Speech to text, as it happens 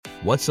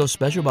What's so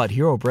special about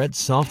Hero Bread's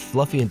soft,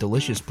 fluffy, and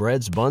delicious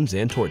breads, buns,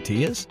 and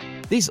tortillas?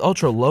 These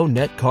ultra-low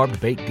net-carb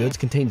baked goods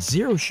contain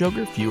zero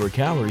sugar, fewer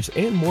calories,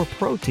 and more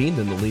protein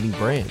than the leading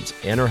brands,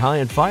 and are high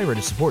in fiber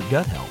to support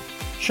gut health.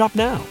 Shop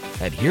now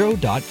at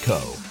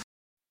hero.co.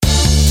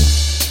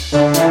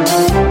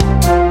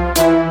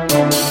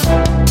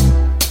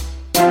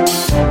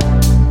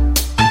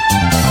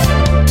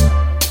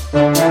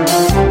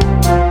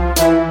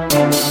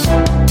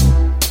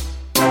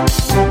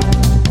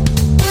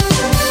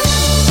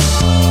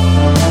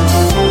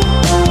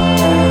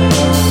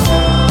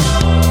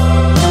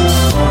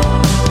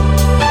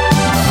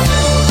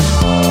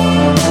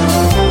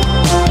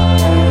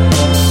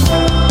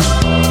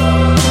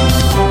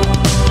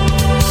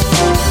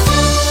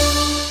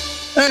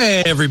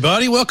 Hey,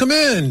 everybody. Welcome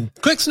in.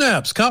 Quick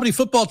Snaps, Comedy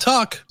Football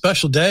Talk.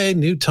 Special day,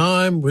 new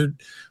time. We're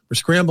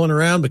scrambling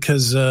around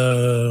because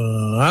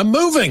I'm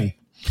moving.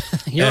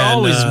 You're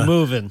always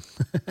moving.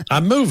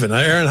 I'm moving.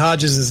 Aaron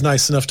Hodges is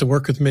nice enough to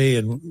work with me,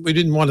 and we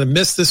didn't want to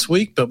miss this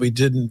week, but we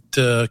couldn't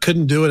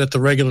do it at the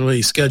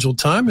regularly scheduled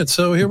time. And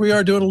so here we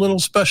are doing a little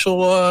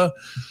special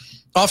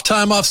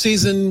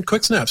off-season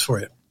Quick Snaps for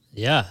you.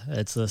 Yeah,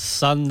 it's a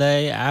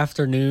Sunday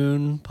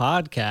afternoon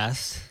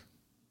podcast.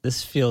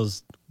 This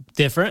feels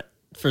different.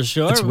 For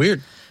sure. It's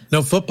weird.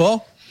 No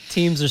football.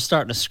 Teams are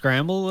starting to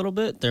scramble a little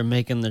bit. They're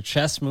making their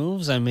chess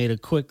moves. I made a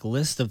quick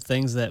list of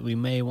things that we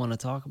may want to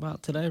talk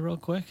about today real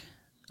quick.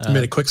 You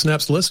made a Quick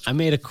Snaps list? I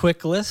made a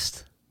quick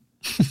list.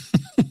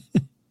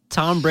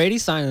 Tom Brady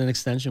signed an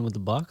extension with the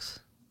Bucs.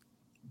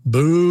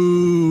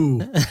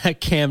 Boo.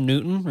 Cam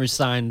Newton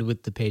resigned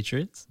with the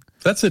Patriots.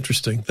 That's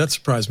interesting. That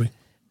surprised me.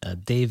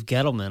 Dave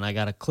Gettleman, I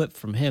got a clip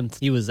from him.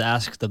 He was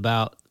asked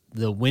about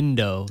the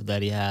window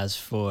that he has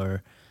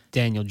for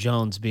Daniel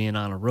Jones being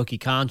on a rookie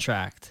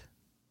contract.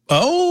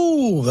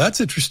 Oh, that's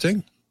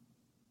interesting.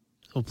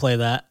 We'll play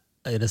that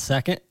in a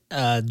second.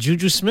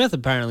 Juju Smith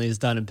apparently is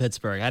done in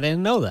Pittsburgh. I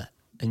didn't know that.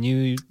 And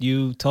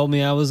you told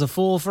me I was a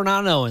fool for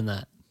not knowing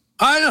that.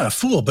 I'm not a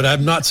fool, but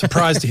I'm not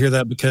surprised to hear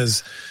that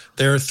because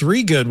there are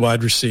 3 good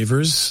wide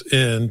receivers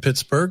in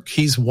Pittsburgh.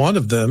 He's one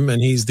of them,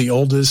 and he's the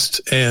oldest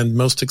and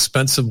most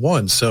expensive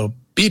one. So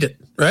beat it,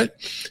 right?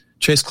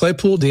 Chase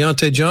Claypool,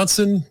 Deontay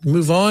Johnson,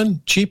 move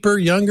on. Cheaper,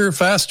 younger,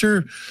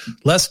 faster,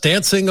 less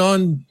dancing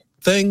on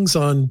things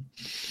on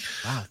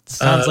wow, it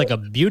sounds like a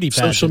beauty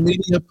pageant. Social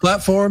media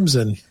platforms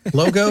and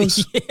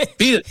logos. Yeah.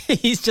 Beat it.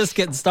 He's just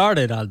getting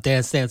started on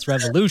Dance Dance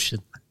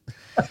Revolution.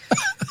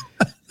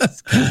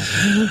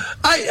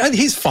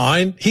 He's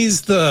fine.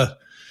 He's the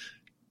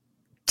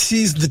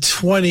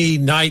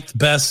 29th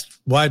best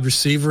wide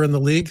receiver in the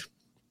league.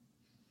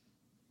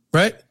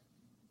 Right?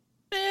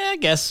 I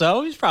guess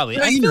so. He's probably.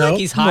 Yeah, I feel like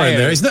he's higher.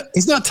 There.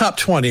 He's not top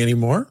 20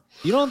 anymore.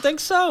 You don't think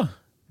so?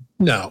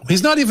 No,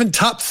 he's not even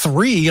top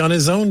 3 on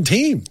his own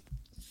team.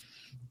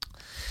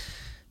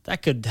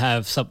 That could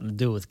have something to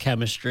do with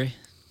chemistry,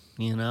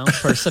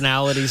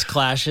 personalities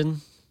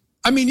clashing.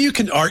 I mean, you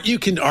can argue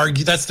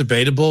that's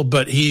debatable,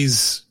 but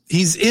he's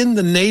in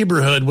the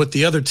neighborhood with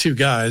the other 2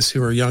 guys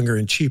who are younger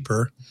and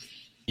cheaper.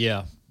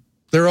 Yeah,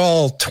 they're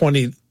all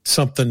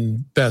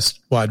 20-something best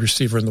wide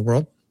receiver in the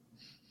world.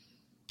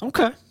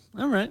 Okay.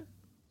 All right.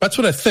 That's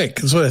what I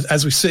think.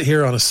 As we sit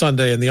here on a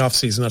Sunday in the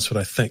offseason, that's what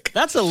I think.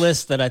 That's a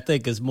list that I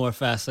think is more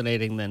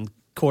fascinating than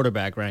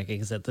quarterback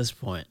rankings at this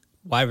point.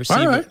 Wide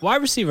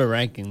receiver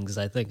rankings,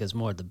 I think, is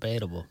more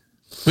debatable.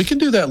 We can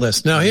do that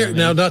list. Now,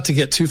 now, not to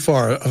get too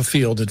far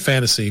afield in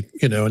fantasy,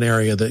 an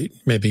area that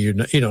maybe you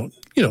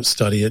don't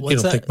study it. What's you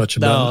don't that? think much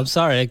about it. No, I'm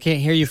sorry. I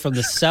can't hear you from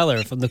the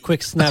cellar, from the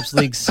Quick Snaps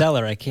League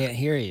cellar. I can't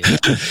hear you.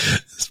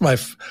 That's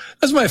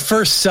my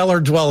first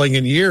cellar dwelling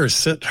in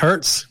years. It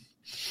hurts.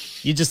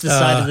 You just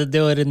decided to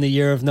do it in the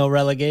year of no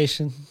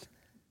relegation?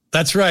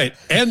 That's right.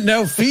 And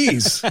no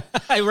fees.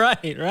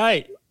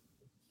 Right.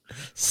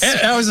 And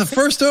I was the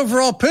first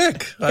overall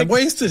pick. I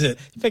wasted it.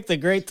 You picked a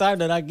great time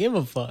to not give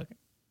a fuck.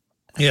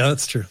 Yeah,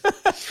 that's true.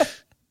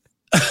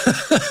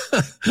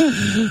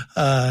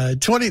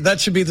 20. That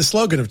should be the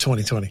slogan of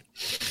 2020.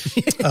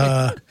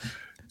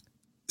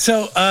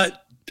 So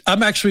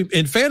I'm actually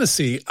in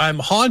fantasy. I'm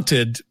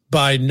haunted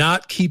by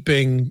not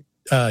keeping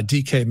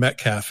DK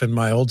Metcalf in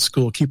my old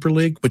school keeper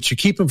league, which you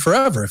keep him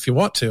forever if you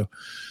want to.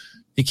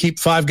 You keep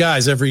 5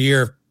 guys every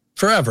year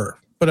forever,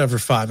 whatever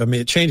 5. I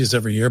mean, it changes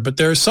every year, but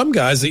there are some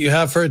guys that you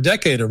have for a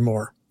decade or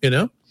more,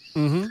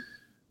 Mm-hmm.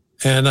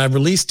 And I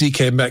released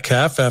DK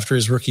Metcalf after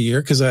his rookie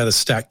year because I had a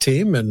stacked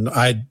team, and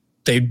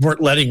they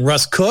weren't letting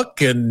Russ cook,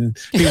 and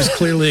he was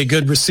clearly a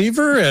good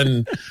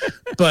receiver,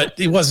 but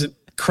he wasn't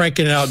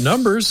cranking out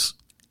numbers,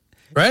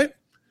 right?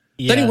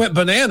 Yeah. Then he went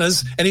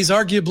bananas, and he's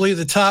arguably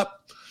the top.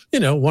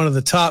 One of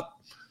the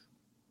top,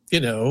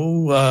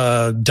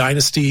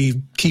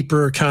 dynasty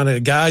keeper kind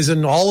of guys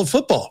in all of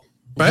football,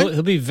 right?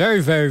 He'll be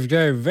very, very,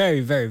 very,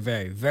 very, very,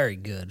 very, very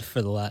good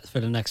for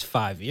the next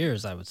 5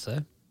 years, I would say.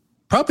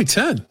 Probably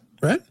 10,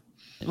 right?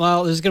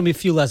 Well, there's going to be a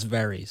few less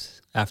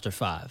varies after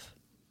 5.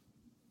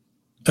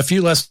 A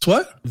few less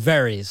what?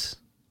 Varies.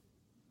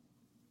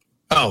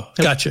 Oh,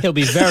 gotcha. He'll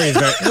be very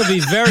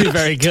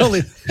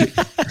good.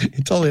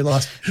 totally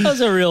lost. That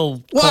was a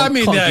real. Well, I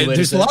mean,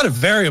 there's a lot of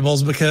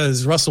variables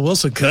because Russell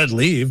Wilson could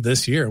leave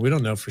this year. We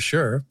don't know for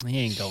sure. He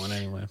ain't going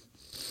anywhere.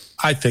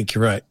 I think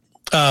you're right.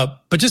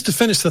 But just to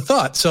finish the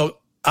thought, so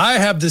I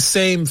have the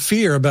same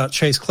fear about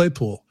Chase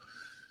Claypool.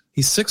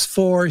 He's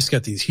 6'4". He's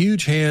got these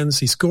huge hands.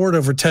 He scored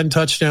over 10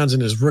 touchdowns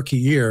in his rookie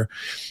year,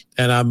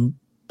 and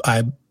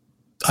I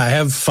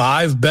have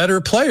 5 better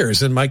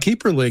players in my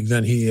keeper league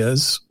than he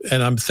is,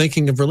 and I'm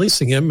thinking of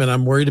releasing him, and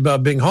I'm worried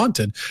about being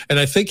haunted. And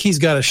I think he's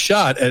got a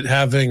shot at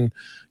having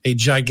a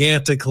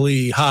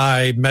gigantically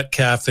high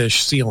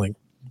Metcalf-ish ceiling.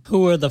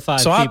 Who are the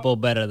 5 people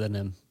better than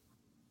him?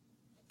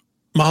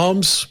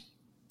 Mahomes,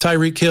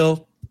 Tyreek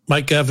Hill,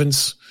 Mike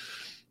Evans,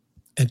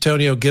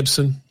 Antonio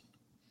Gibson,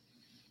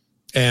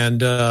 and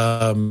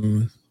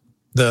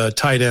the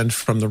tight end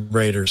from the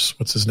Raiders.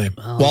 What's his name?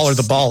 Waller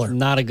the Baller.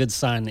 Not a good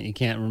sign that you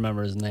can't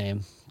remember his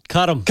name.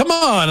 Cut him. Come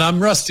on,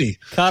 I'm rusty.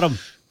 Cut him.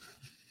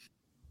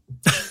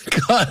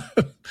 Cut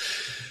him.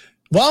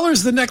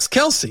 Waller's the next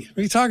Kelsey. What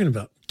are you talking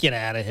about? Get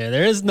out of here.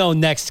 There is no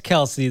next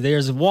Kelsey.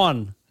 There's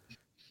one.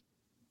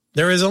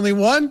 There is only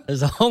one?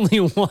 There's only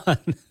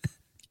one.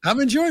 I'm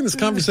enjoying this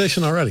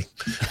conversation already.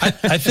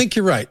 I think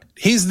you're right.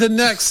 He's the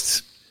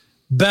next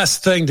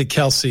best thing to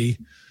Kelsey,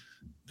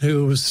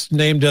 whose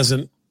name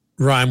doesn't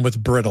rhyme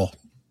with brittle.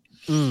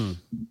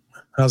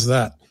 How's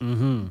that?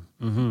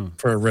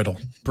 For a riddle.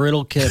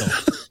 Brittle Kittle.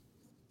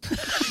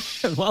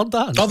 Well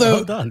done. Although,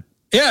 well done.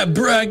 Yeah,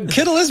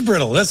 Kittle is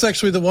brittle. That's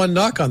actually the one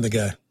knock on the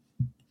guy.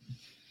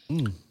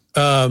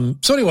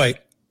 So anyway,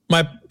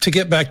 to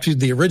get back to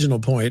the original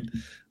point,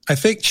 I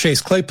think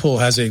Chase Claypool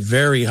has a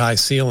very high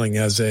ceiling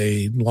as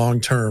a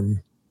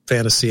long-term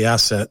fantasy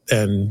asset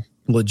and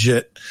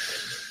legit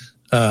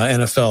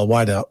NFL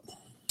wideout.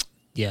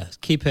 Yeah,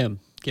 keep him.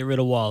 Get rid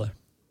of Waller.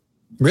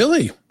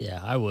 Really?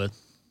 Yeah, I would.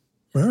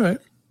 All right.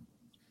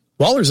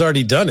 Waller's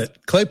already done it.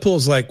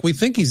 Claypool's like, we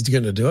think he's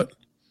going to do it.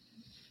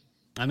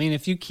 I mean,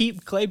 if you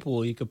keep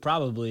Claypool, you could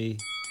probably...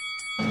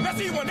 That's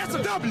E1, that's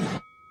a W.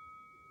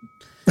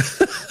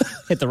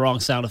 Hit the wrong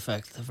sound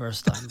effect the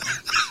first time.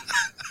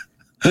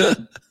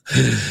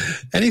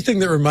 Anything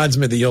that reminds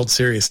me of the old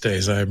serious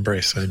days, I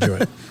embrace. I enjoy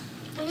it.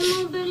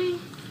 You know, Billy,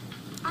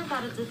 I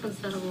got a different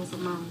set of rules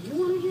of mine. You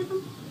want to hear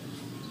them?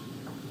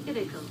 Here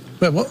they go.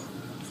 Wait, what?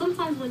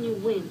 Sometimes when you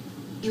win,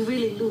 you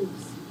really lose.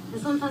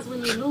 And sometimes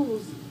when you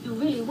lose, you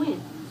really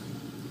win.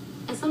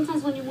 And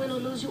sometimes when you win or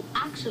lose, you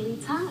actually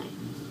tie.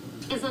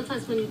 And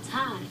sometimes when you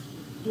tie,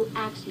 you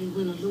actually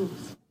win or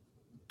lose.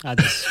 I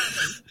just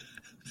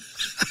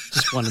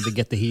wanted to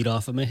get the heat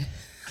off of me.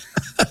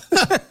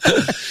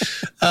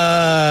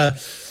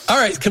 All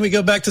right, can we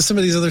go back to some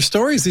of these other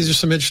stories? These are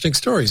some interesting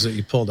stories that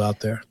you pulled out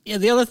there. Yeah,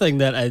 the other thing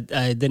that I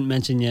didn't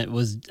mention yet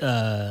was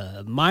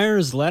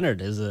Myers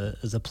Leonard is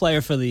a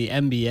player for the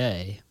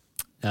NBA,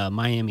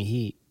 Miami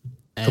Heat.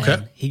 And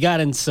okay. He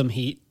got in some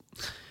heat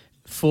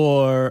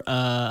for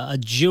a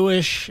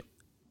Jewish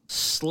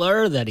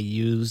slur that he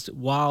used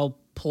while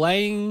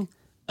playing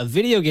a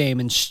video game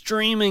and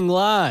streaming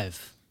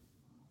live.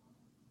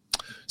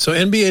 So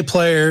NBA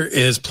player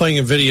is playing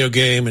a video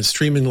game and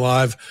streaming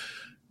live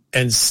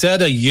and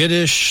said a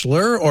Yiddish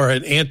slur or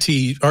an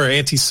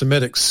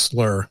anti-Semitic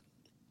slur.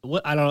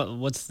 What I don't know.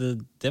 What's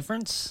the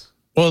difference?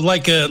 Well,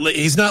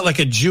 he's not like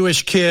a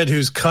Jewish kid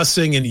who's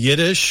cussing in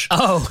Yiddish.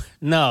 Oh,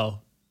 no.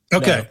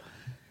 Okay.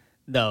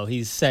 No,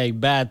 he's saying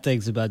bad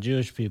things about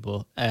Jewish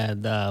people.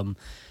 And oh,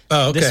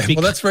 okay.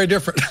 Well, that's very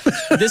different.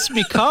 This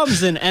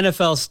becomes an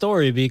NFL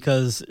story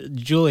because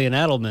Julian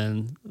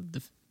Edelman,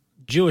 the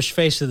Jewish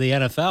face of the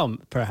NFL,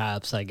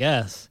 perhaps, I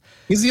guess.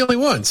 He's the only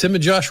one. It's him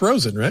and Josh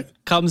Rosen, right?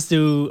 Comes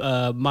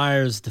to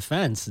Myers'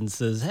 defense and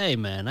says, hey,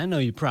 man, I know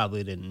you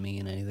probably didn't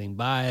mean anything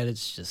by it.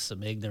 It's just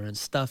some ignorant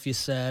stuff you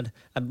said.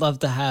 I'd love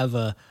to have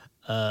a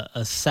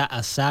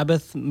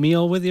Sabbath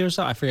meal with you or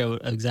something. I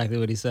forget exactly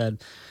what he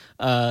said.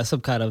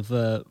 Some kind of,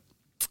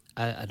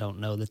 I don't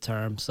know the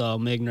term, so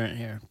I'm ignorant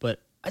here.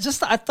 But I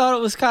thought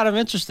it was kind of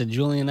interesting,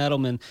 Julian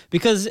Edelman,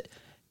 because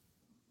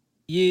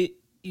you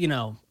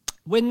know,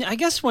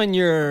 when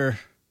you're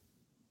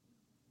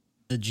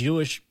the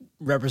Jewish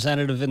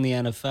representative in the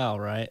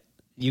NFL, right?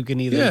 You can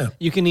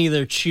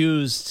either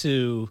choose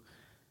to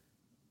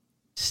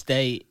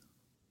stay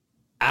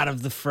out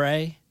of the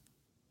fray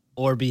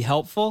or be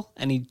helpful,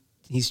 and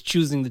he's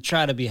choosing to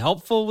try to be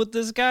helpful with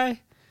this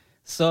guy.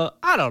 So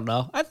I don't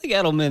know. I think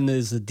Edelman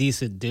is a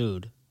decent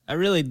dude. I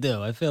really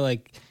do. I feel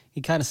like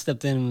he kind of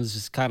stepped in and was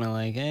just kind of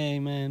like, hey,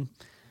 man,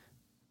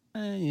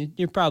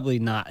 you're probably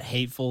not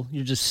hateful.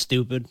 You're just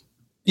stupid.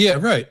 Yeah,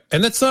 right.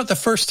 And that's not the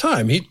first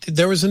time.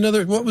 There was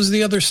another, what was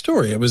the other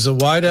story? It was a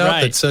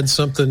wideout that said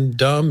something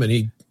dumb and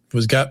he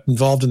got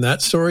involved in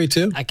that story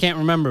too? I can't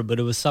remember, but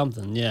it was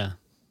something, yeah.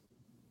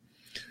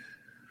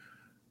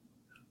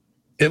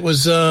 It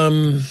was,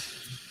 oh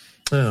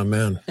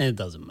man. It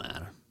doesn't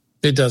matter.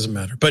 It doesn't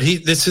matter. But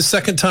this is his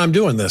second time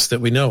doing this that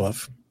we know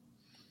of.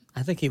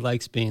 I think he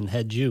likes being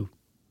head Jew.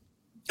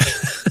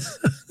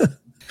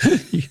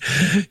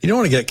 You don't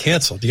want to get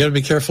canceled. You got to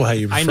be careful how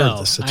you refer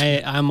to this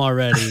situation. I'm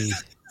already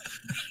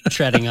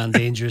treading on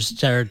dangerous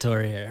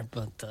territory here,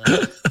 but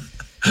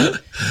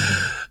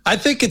I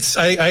think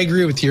I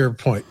agree with your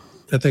point.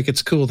 I think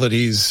it's cool that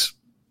he's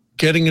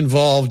getting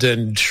involved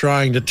and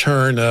trying to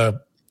turn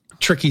a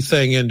tricky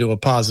thing into a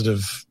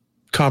positive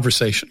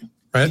conversation,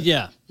 right?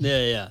 Yeah.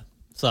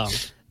 So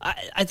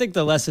I think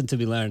the lesson to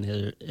be learned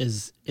here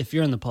is if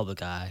you're in the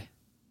public eye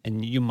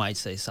and you might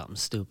say something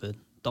stupid,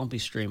 don't be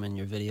streaming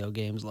your video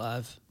games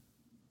live.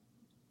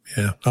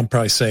 Yeah, I'm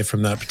probably safe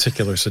from that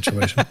particular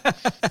situation.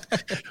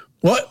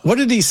 What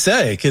did he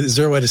say? Is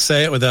there a way to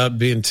say it without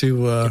being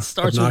too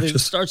obnoxious? It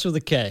starts with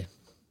a K.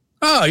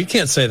 Oh, you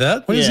can't say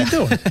that. What is he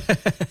doing?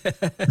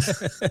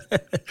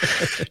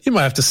 You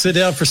might have to sit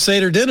down for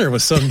Seder dinner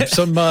with some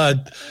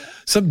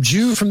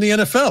Jew from the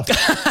NFL.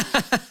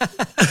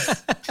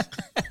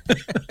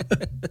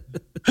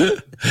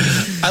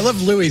 I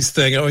love Louis'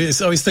 thing. I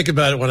always think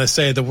about it when I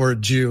say the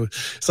word Jew.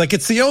 It's like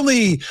it's the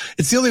only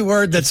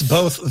word that's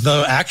both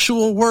the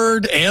actual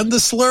word and the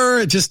slur.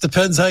 It just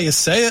depends how you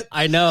say it.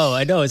 I know.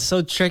 It's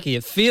so tricky.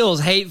 It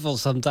feels hateful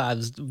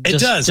sometimes. It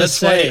does.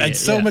 That's why it's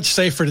so much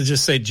safer to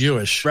just say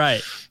Jewish.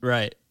 Right.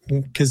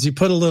 Because you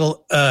put a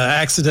little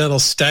accidental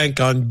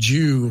stank on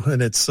Jew,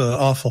 and it's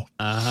awful.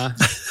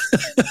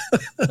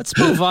 Let's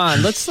move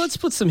on. Let's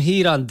put some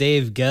heat on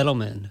Dave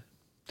Gettleman.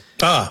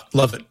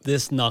 Love it.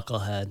 This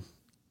knucklehead.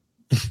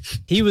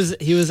 He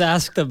was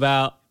asked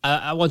about.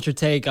 I want your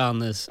take on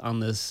this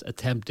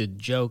attempted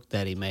joke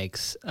that he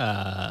makes.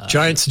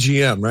 Giants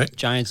GM, right?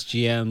 Giants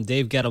GM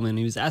Dave Gettleman.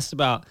 He was asked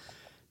about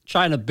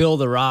trying to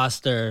build a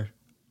roster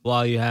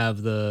while you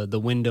have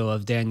the window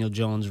of Daniel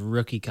Jones'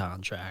 rookie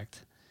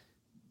contract.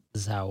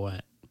 This is how it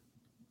went.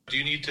 Do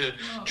you need to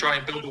try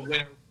and build a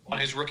winner on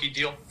his rookie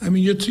deal? I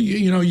mean, you're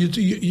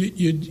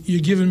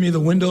giving me the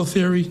window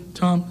theory,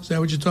 Tom. Is that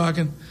what you're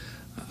talking?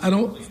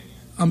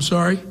 I'm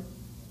sorry.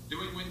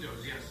 Doing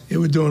Windows, yes. Yeah,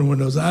 we're doing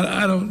Windows.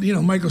 I don't.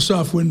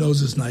 Microsoft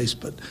Windows is nice,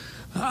 but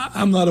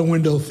I'm not a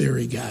window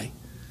theory guy.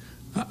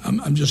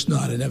 I'm just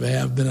not. I never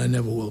have been. I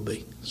never will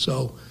be.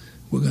 So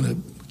we're gonna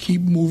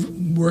keep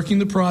working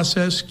the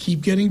process,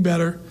 keep getting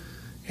better,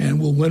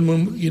 and we'll win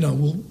when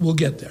we'll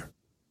get there.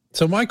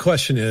 So my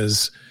question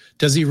is,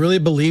 does he really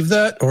believe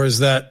that, or is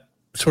that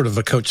sort of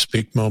a coach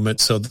speak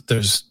moment so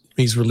that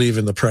he's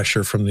relieving the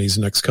pressure from these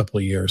next couple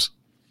of years?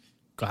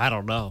 I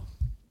don't know.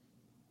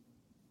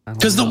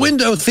 Because the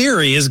window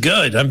theory is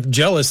good. I'm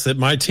jealous that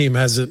my team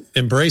hasn't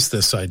embraced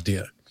this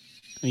idea.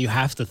 You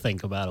have to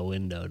think about a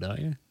window, don't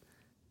you?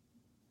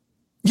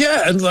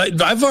 Yeah, and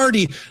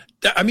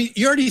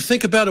you already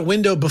think about a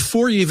window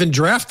before you even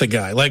draft the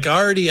guy. Like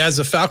already as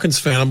a Falcons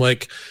fan, I'm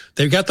like,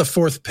 they've got the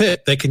fourth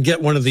pick. They can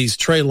get one of these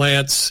Trey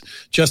Lance,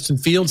 Justin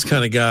Fields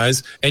kind of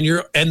guys. And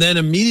then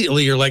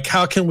immediately you're like,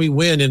 how can we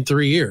win in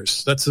 3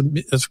 years? That's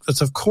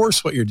of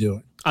course what you're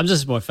doing. I'm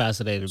just more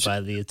fascinated by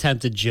the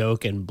attempted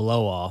joke and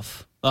blow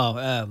off.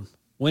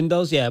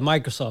 Windows? Yeah,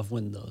 Microsoft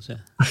Windows. Yeah.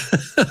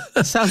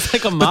 Sounds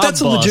like a mob But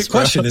that's boss, a legit bro.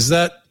 question.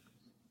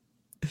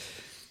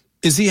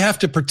 Is he have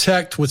to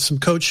protect with some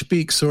coach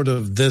speak sort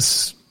of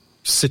this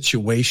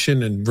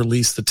situation and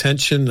release the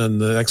tension and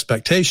the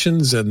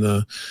expectations and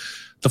the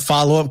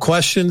follow-up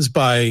questions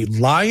by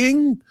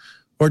lying?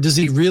 Or does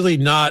he really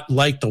not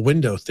like the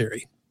window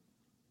theory?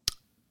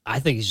 I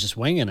think he's just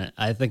winging it.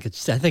 I think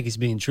he's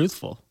being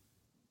truthful.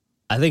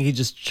 I think he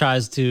just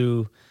tries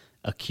to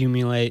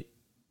accumulate.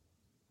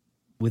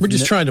 We're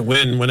just trying to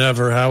win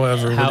whenever,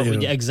 however.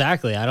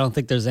 Exactly. I don't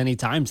think there's any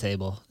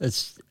timetable.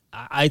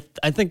 I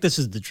think this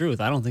is the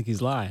truth. I don't think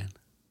he's lying.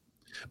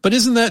 But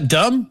isn't that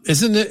dumb?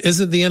 Isn't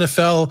the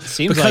NFL,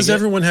 Seems because like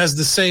everyone has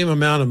the same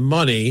amount of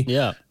money?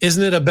 Yeah.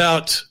 Isn't it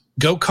about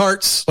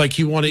go-karts? Like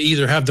you want to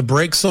either have the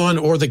brakes on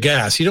or the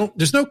gas.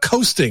 There's no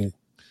coasting,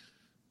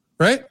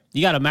 right?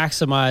 You got to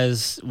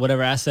maximize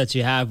whatever assets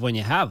you have when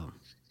you have them.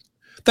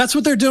 That's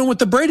what they're doing with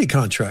the Brady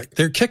contract.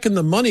 They're kicking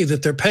the money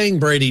that they're paying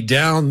Brady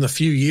down the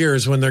few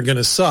years when they're going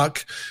to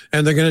suck,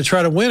 and they're going to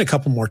try to win a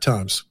couple more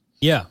times.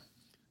 Yeah.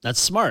 That's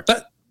smart.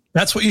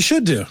 That's what you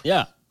should do.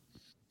 Yeah.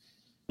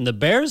 And the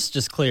Bears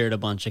just cleared a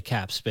bunch of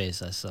cap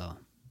space, I saw.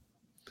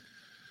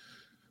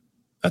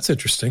 That's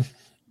interesting.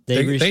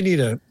 They're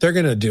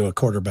going to do a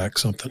quarterback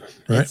something,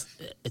 right?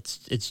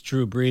 It's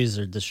Drew Brees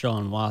or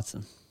Deshaun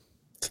Watson.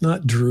 It's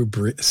not Drew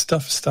Brees.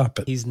 Stop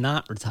it. He's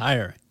not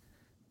retiring.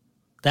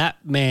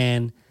 That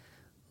man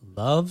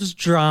loves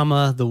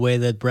drama the way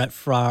that Brett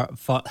Favre.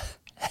 I'm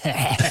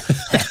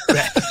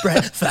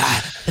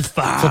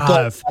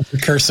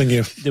cursing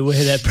you. The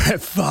way that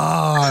Brett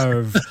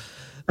Favre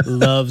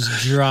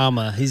loves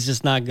drama. He's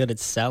just not good at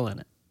selling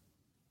it.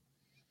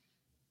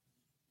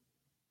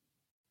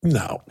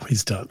 No,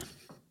 he's done.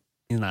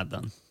 He's not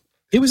done.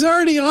 He was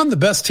already on the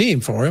best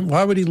team for him.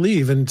 Why would he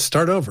leave and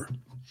start over?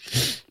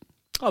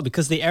 Oh,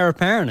 because the heir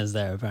apparent is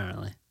there,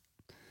 apparently.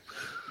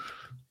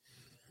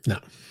 No.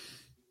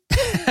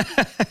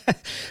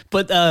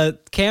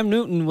 But Cam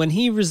Newton, when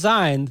he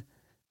resigned,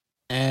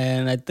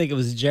 and I think it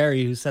was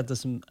Jerry who sent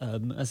us a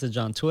message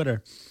on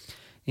Twitter,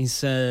 he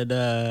said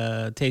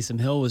Taysom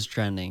Hill was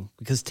trending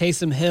because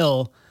Taysom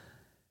Hill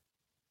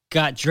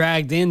got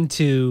dragged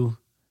into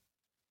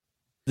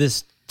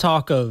this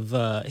talk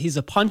of he's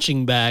a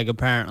punching bag,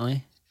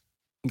 apparently.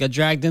 He got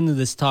dragged into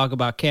this talk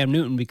about Cam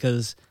Newton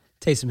because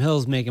Taysom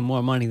Hill's making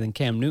more money than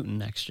Cam Newton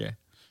next year.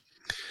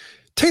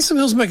 Taysom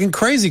Hill's making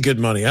crazy good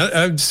money.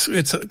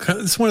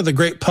 It's one of the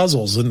great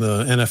puzzles in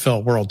the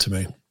NFL world to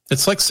me.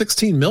 It's like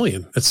 16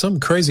 million. It's some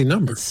crazy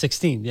number. It's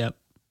 16, yep.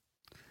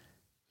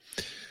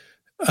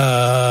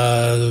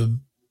 Does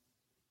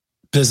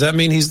that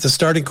mean he's the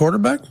starting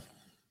quarterback?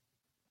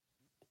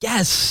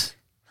 Yes.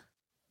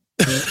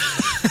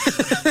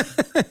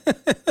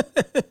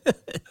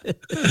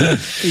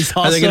 He's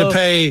also, are they going to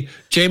pay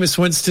Jameis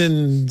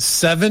Winston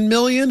 $7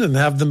 million and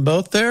have them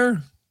both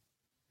there?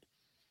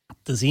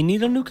 Does he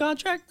need a new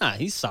contract? Nah,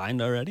 he's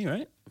signed already,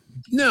 right?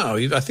 No,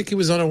 I think he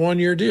was on a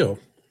 1-year deal.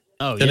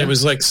 Oh, yeah. And it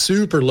was like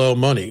super low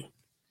money.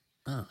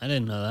 Oh, I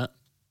didn't know that.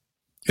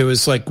 It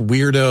was like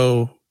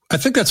weirdo. I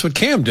think that's what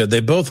Cam did.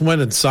 They both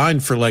went and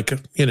signed for like,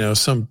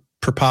 some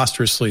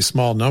preposterously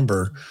small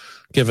number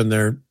given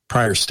their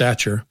prior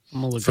stature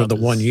for the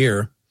 1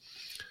 year.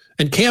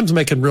 And Cam's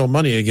making real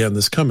money again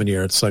this coming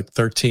year. It's like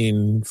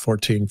 13,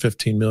 14,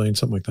 15 million,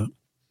 something like that.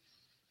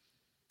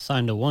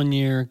 Signed a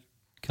 1-year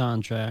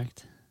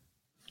contract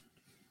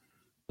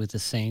with the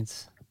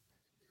Saints.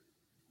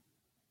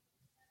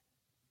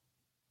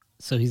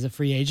 So he's a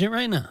free agent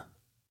right now?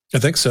 I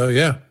think so,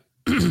 yeah.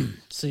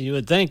 So you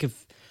would think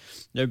if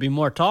there'd be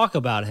more talk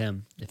about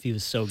him if he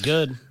was so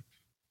good.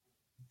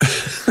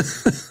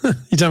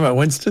 You talking about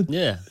Winston?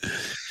 Yeah.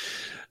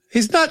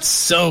 He's not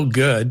so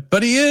good,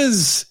 but he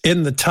is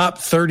in the top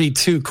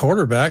 32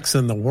 quarterbacks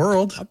in the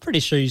world. I'm pretty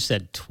sure you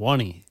said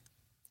 20.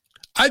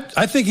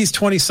 I think he's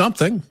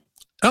 20-something.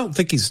 I don't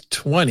think he's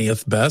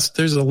 20th best.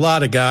 There's a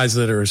lot of guys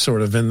that are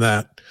sort of in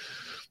that.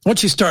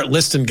 Once you start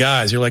listing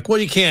guys, you're like, well,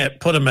 you can't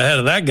put him ahead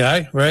of that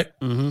guy, right?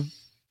 Mm-hmm.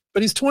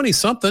 But he's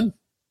 20-something.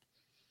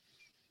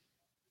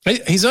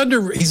 He's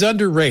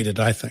underrated,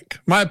 I think.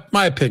 My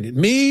opinion.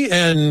 Me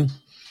and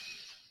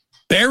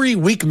Barry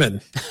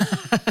Weekman.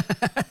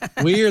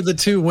 We are the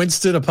two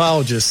Winston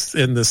apologists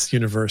in this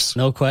universe.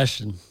 No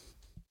question.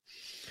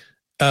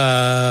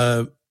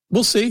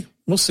 We'll see.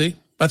 We'll see.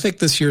 I think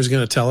this year is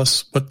going to tell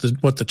us what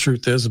the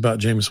truth is about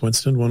Jameis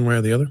Winston, one way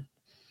or the other.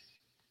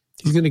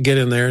 He's going to get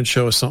in there and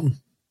show us something.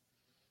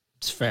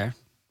 It's fair.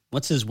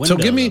 What's his window?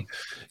 So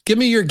give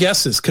me your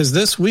guesses, because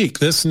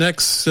this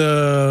next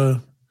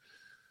the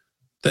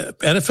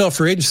NFL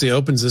free agency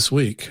opens this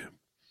week,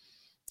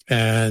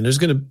 and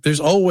there's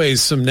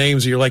always some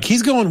names you're like,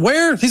 he's going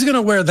where? He's going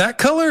to wear that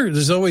color.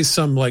 There's always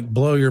some like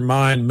blow your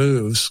mind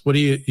moves. What do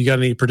you got?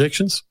 Any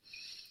predictions?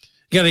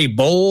 You got any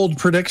bold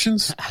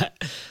predictions?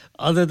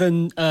 Other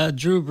than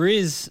Drew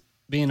Brees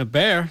being a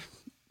Bear,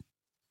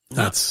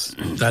 that's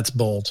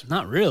bold.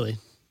 Not really.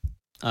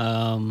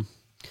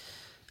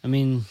 I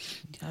mean,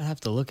 I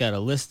have to look at a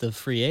list of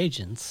free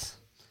agents.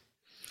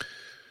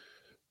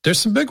 There's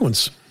some big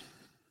ones.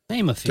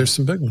 Name a few. There's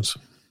some big ones.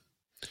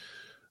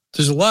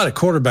 There's a lot of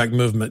quarterback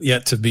movement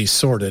yet to be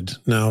sorted.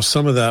 Now,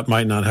 some of that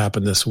might not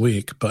happen this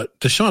week, but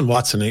Deshaun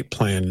Watson ain't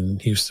playing in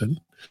Houston.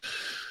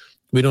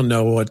 We don't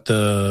know what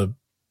they're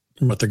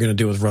going to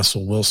do with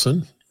Russell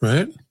Wilson,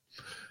 right?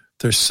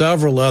 There's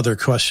several other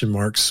question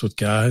marks with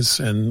guys,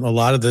 and a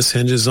lot of this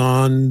hinges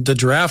on the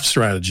draft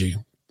strategy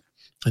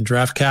and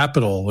draft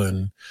capital.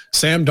 And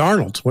Sam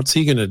Darnold, what's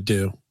he going to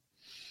do?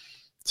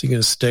 Is he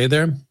going to stay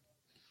there?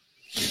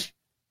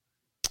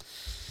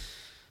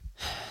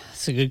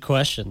 That's a good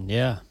question.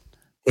 Yeah.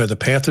 Are the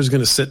Panthers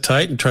going to sit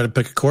tight and try to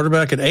pick a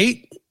quarterback at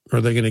 8? Or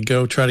are they going to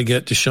go try to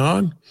get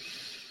Deshaun?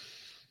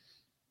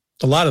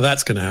 A lot of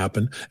that's going to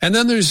happen. And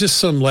then there's just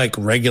some like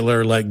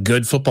regular, like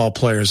good football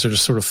players that are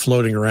sort of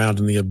floating around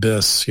in the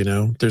abyss.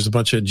 There's a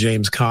bunch of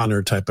James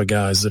Conner type of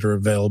guys that are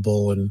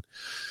available. And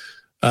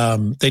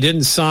they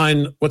didn't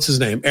sign, what's his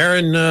name?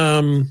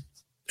 Aaron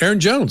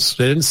Jones.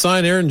 They didn't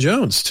sign Aaron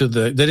Jones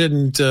they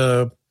didn't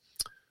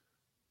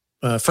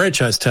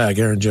franchise tag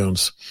Aaron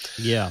Jones.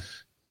 Yeah.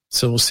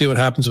 So we'll see what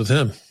happens with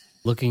him.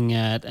 Looking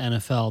at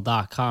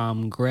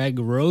NFL.com, Greg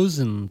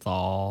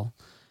Rosenthal.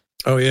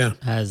 Oh, yeah.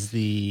 Has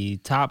the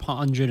top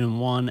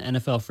 101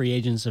 NFL free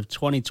agents of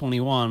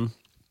 2021.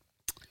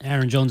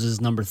 Aaron Jones is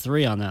number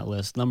 3 on that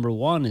list. Number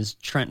 1 is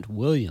Trent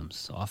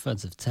Williams,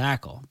 offensive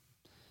tackle.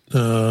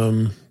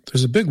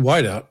 There's a big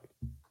wideout.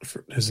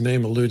 His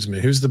name eludes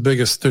me. Who's the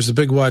biggest? There's a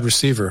big wide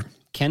receiver.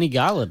 Kenny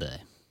Golladay.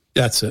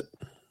 That's it.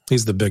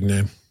 He's the big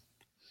name.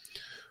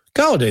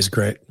 Galladay's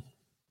great.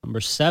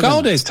 Number 7.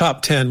 Galladay's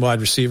top 10 wide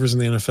receivers in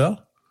the NFL.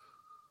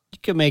 You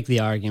could make the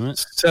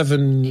argument.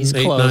 7, he's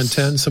 8, close.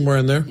 9, 10, somewhere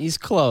in there. He's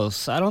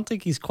close. I don't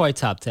think he's quite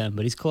top 10,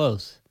 but he's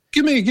close.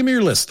 Give me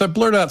your list.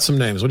 Blurt out some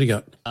names. What do you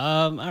got?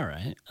 All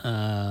right.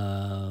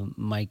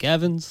 Mike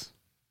Evans.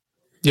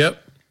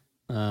 Yep.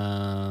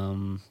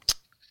 Odell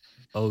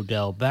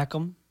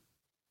Beckham.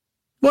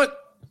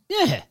 What?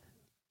 Yeah.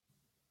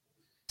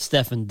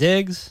 Stephen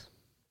Diggs.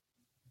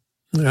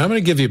 I'm going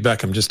to give you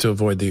Beckham just to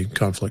avoid the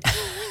conflict.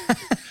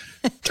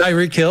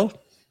 Tyreek Hill.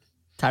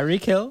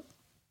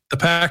 The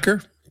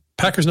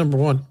Packers number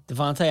 1.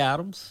 Devontae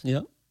Adams.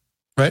 Yep.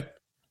 Right.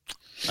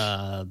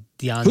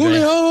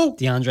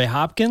 DeAndre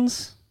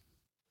Hopkins.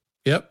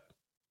 Yep.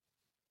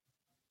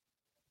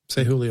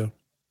 Say Julio.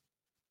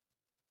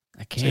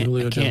 I can't.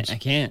 Julio Jones. I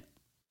can't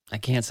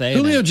say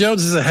Julio it.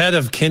 Jones is ahead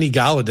of Kenny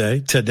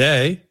Galladay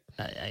today.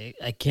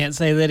 I can't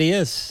say that he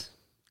is.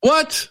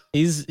 What?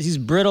 He's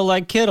brittle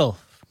like Kittle.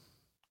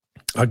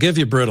 I'll give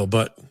you brittle,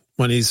 but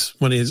when his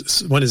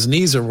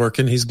knees are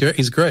working, he's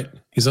great.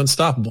 He's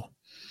unstoppable.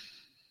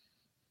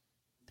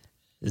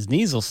 His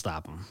knees will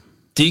stop him.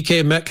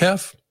 DK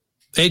Metcalf,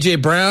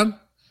 AJ Brown.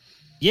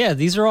 Yeah,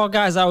 these are all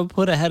guys I would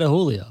put ahead of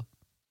Julio.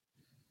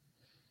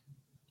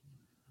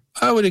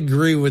 I would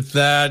agree with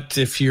that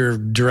if you're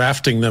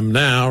drafting them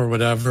now or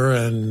whatever,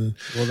 and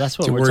well, that's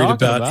what you're we're worried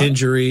talking about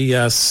injury.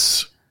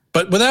 Yes,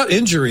 but without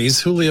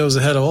injuries, Julio's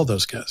ahead of all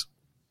those guys.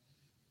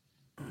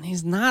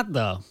 He's not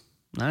though.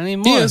 Not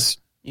anymore. He is.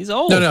 He's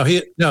old. No,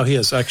 he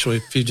is actually.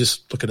 If you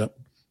just look it up.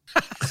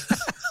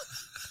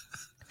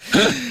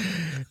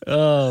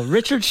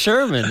 Richard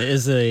Sherman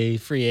is a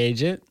free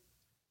agent.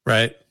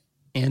 Right.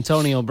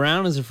 Antonio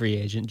Brown is a free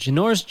agent.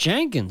 Janoris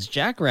Jenkins,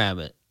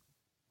 Jackrabbit.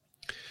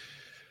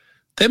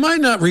 They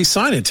might not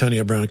re-sign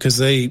Antonio Brown because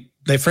they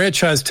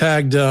franchise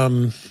tagged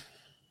the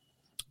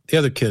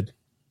other kid,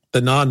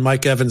 the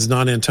non-Mike Evans,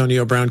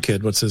 non-Antonio Brown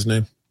kid. What's his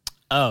name?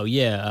 Oh,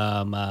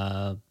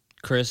 yeah.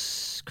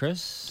 Chris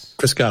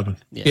Godwin.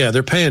 Yeah,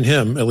 they're paying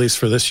him at least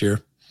for this year.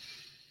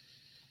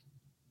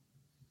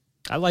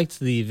 I liked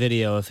the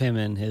video of him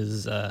and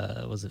his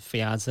was it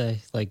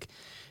fiance, like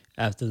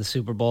after the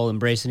Super Bowl,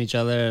 embracing each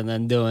other and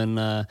then doing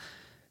the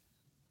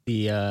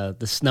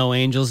snow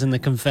angels in the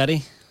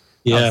confetti.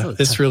 Yeah,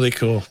 it's really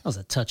cool. That was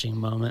a touching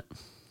moment.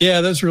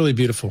 Yeah, that's really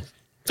beautiful.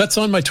 That's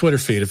on my Twitter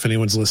feed if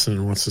anyone's listening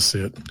and wants to see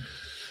it.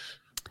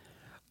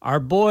 Our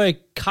boy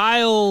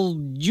Kyle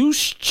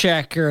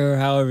Juszczyk, or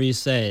however you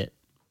say it.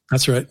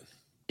 That's right.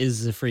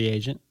 Is a free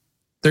agent.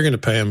 They're going to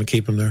pay him and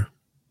keep him there.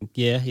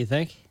 Yeah, you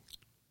think?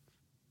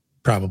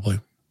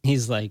 Probably.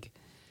 He's like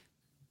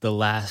the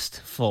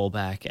last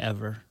fullback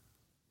ever.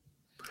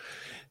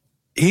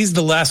 He's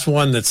the last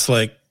one that's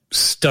like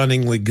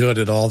stunningly good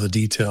at all the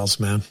details,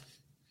 man.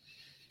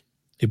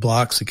 He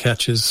blocks, he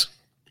catches.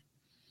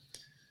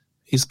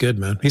 He's good,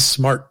 man. He's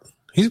smart.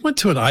 He went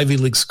to an Ivy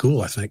League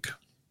school, I think.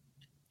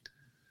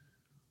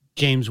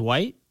 James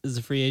White is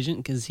a free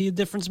agent. Is he a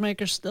difference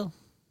maker still?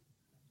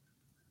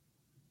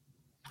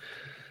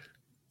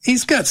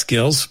 He's got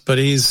skills, but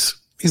he's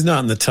not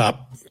in the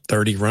top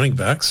 30 running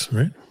backs,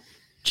 right?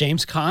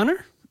 James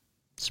Conner?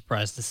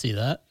 Surprised to see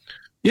that.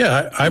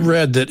 Yeah, I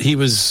read that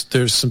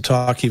there's some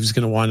talk he was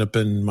going to wind up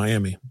in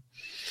Miami.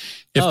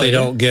 If they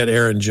don't get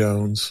Aaron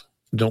Jones,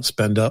 don't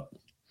spend up.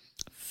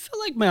 I feel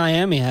like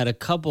Miami had a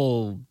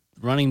couple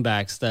running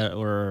backs that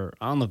were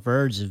on the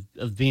verge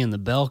of being the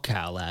bell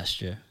cow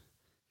last year.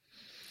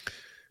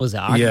 Was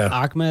it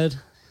Ahmed?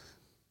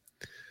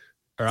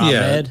 Or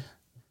Ahmed?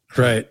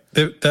 Right.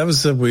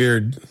 That's a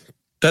weird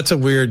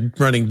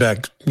running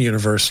back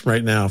universe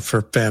right now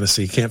for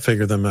fantasy. Can't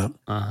figure them out.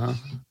 Uh-huh.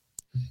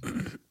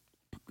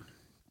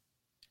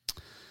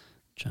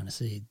 Trying to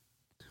see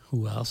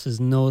who else is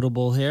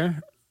notable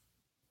here.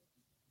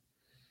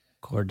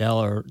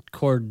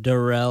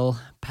 Cordarrelle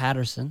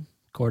Patterson.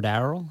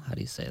 Cordarrelle? How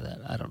do you say that?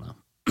 I don't know.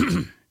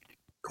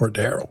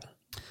 Cordarrelle.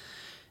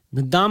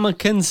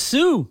 Ndamukong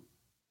Suh.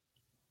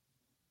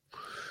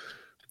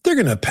 They're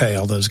going to pay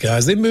all those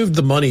guys. They moved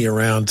the money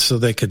around so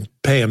they could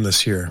pay them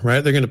this year,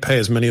 right? They're going to pay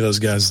as many of those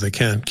guys as they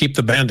can. Keep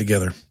the band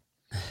together.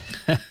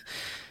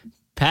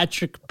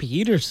 Patrick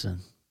Peterson.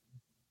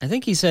 I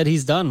think he said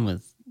he's done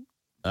with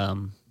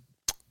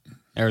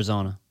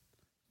Arizona.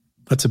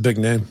 That's a big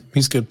name.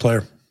 He's a good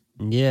player.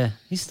 Yeah,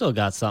 he's still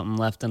got something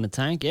left in the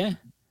tank, yeah?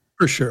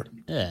 For sure.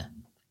 Yeah.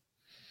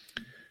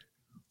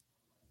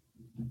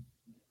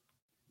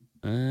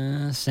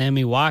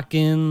 Sammy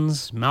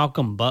Watkins,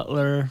 Malcolm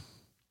Butler,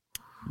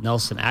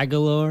 Nelson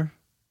Aguilar,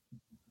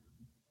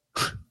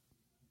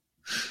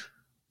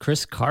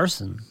 Chris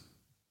Carson,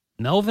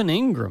 Melvin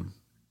Ingram.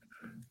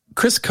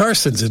 Chris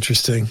Carson's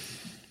interesting.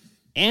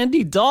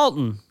 Andy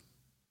Dalton.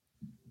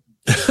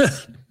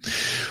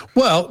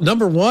 Well,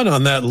 number one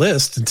on that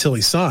list until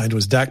he signed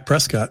was Dak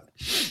Prescott.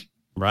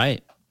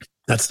 Right.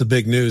 That's the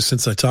big news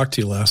since I talked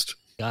to you last.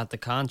 Got the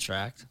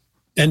contract.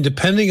 And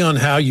depending on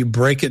how you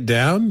break it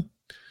down,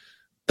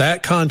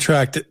 that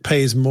contract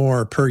pays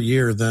more per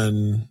year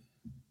than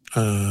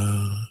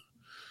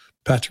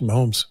Patrick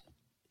Mahomes.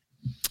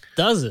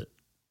 Does it?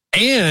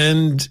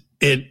 And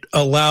it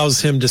allows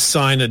him to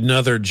sign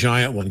another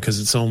giant one because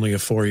it's only a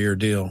 4-year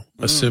deal,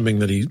 assuming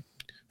that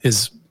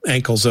his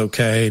ankle's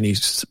okay and he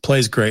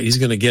plays great. He's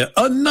going to get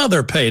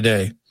another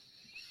payday.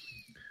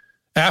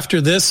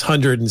 After this,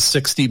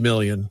 $160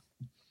 million.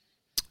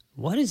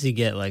 What does he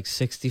get? Like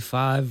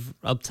 65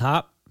 up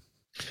top?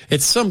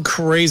 It's some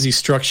crazy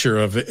structure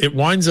of it. It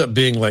winds up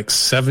being like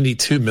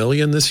 72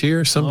 million this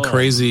year. Some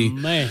crazy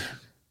man.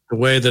 The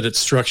way that it's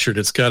structured.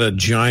 It's got a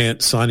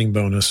giant signing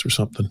bonus or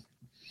something.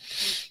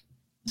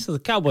 So the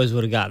Cowboys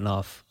would have gotten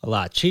off a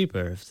lot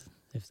cheaper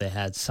if they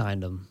had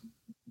signed him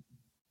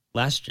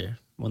last year.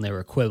 when they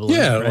were quibbling.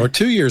 Yeah, right? or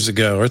 2 years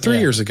ago or 3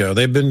 years ago.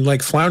 They've been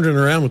like floundering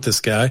around with this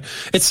guy.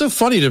 It's so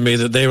funny to me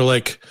that they were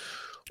like,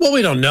 well,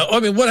 we don't know. I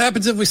mean, what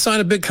happens if we sign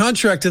a big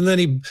contract and then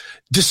he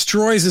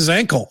destroys his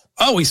ankle?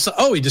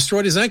 He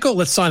destroyed his ankle?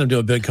 Let's sign him to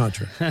a big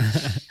contract.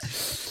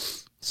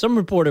 Some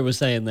reporter was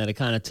saying that it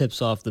kind of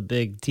tips off the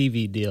big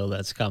TV deal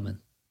that's coming.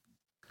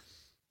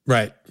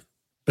 Right.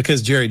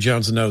 Because Jerry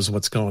Jones knows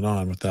what's going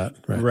on with that.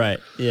 Right.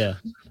 Yeah.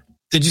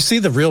 Did you see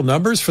the real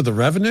numbers for the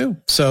revenue?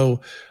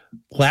 So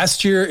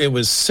last year it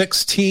was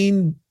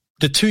 2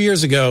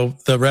 years ago,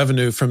 the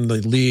revenue from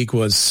the league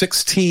was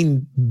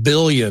 16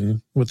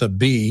 billion with a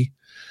B.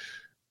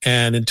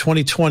 And in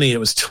 2020, it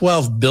was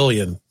 12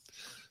 billion.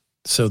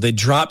 So they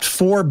dropped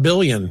 4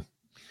 billion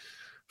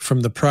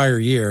from the prior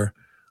year.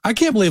 I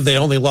can't believe they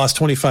only lost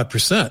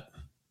 25%.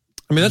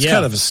 I mean, that's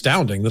kind of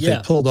astounding that they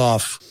pulled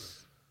off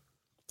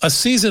a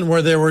season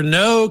where there were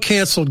no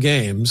canceled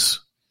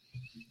games.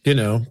 You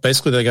know,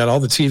 basically they got all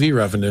the TV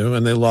revenue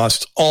and they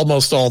lost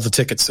almost all the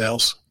ticket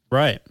sales.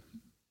 Right.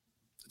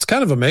 It's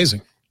kind of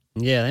amazing.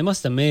 Yeah, they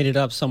must have made it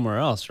up somewhere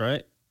else,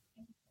 right?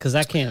 Because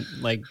that can't,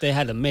 like, they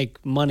had to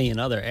make money in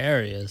other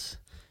areas.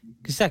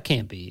 Because that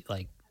can't be,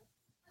 like,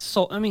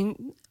 so, I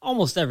mean,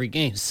 almost every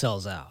game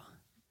sells out.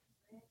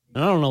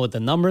 And I don't know what the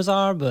numbers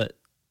are, but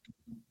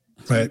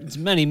it's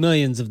many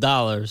millions of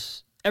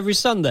dollars every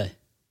Sunday.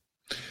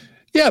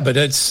 Yeah, but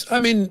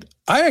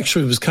I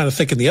actually was kind of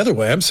thinking the other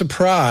way. I'm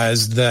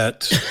surprised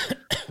that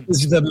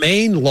the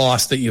main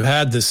loss that you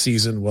had this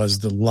season was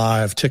the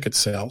live ticket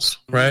sales,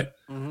 right?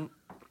 Mm-hmm.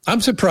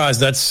 I'm surprised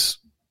that's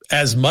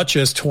as much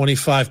as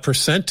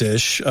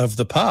 25%-ish of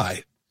the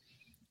pie.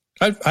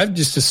 I've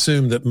just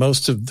assumed that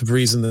most of the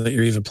reason that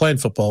you're even playing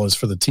football is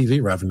for the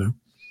TV revenue.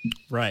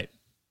 Right.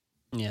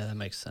 Yeah, that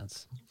makes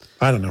sense.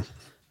 I don't know.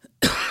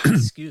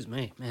 Excuse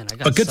me, man.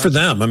 But good for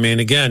them. I mean,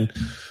 again,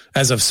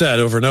 as I've said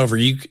over and over,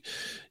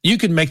 you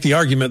can make the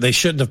argument they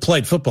shouldn't have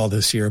played football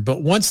this year,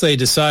 but once they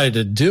decided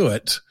to do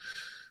it,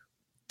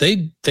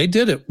 they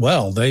did it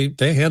well. They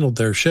handled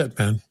their shit,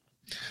 man.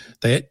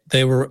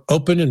 They were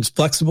open and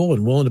flexible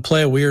and willing to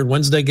play a weird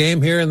Wednesday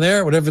game here and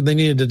there, whatever they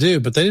needed to do,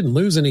 but they didn't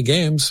lose any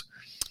games.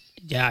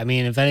 Yeah, I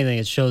mean, if anything,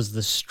 it shows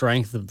the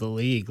strength of the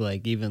league.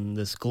 Like, even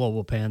this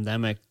global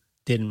pandemic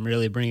didn't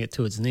really bring it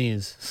to its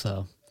knees.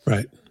 So,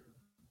 right.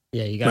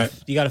 Yeah, you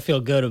got to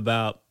feel good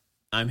about.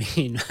 I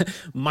mean,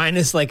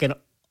 minus like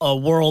a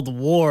world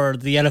war,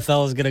 the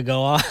NFL is going to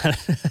go on.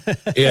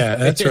 Yeah,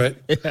 that's right.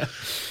 Yeah.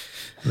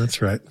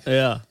 That's right.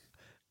 Yeah.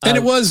 And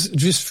it was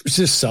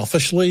just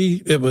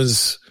selfishly, it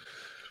was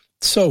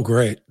so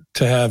great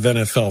to have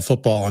NFL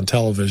football on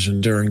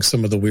television during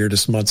some of the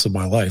weirdest months of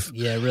my life.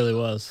 Yeah, it really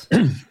was.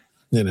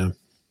 You know.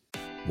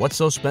 What's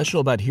so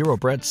special about Hero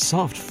Bread's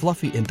soft,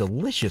 fluffy, and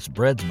delicious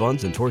breads,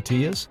 buns, and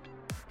tortillas?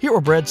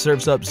 Hero Bread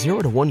serves up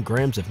 0 to 1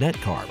 grams of net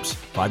carbs,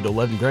 5 to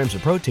 11 grams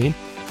of protein,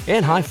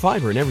 and high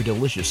fiber in every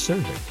delicious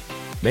serving.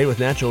 Made with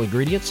natural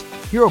ingredients,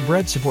 Hero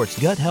Bread supports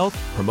gut health,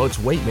 promotes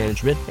weight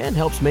management, and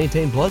helps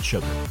maintain blood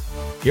sugar.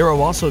 Hero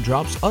also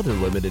drops other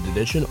limited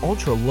edition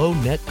ultra-low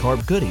net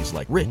carb goodies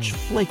like rich,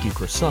 flaky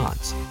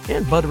croissants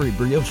and buttery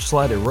brioche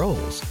slider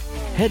rolls.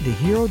 Head to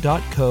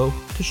hero.co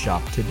to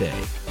shop today.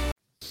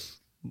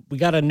 We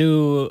got a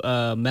new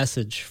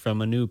message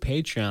from a new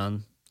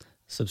Patreon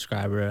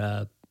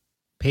subscriber,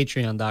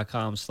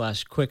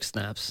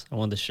 patreon.com/quicksnaps. I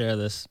wanted to share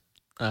this.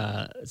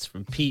 It's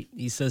from Pete.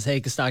 He says,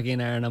 "Hey, Kostaki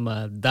and Aaron, I'm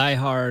a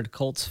diehard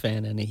Colts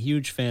fan and a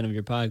huge fan of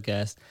your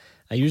podcast.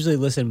 I usually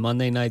listen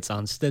Monday nights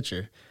on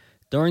Stitcher.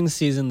 During the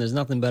season, there's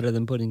nothing better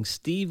than putting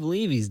Steve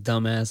Levy's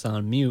dumbass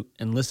on mute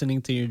and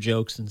listening to your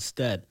jokes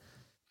instead."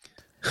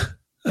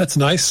 That's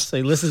nice. So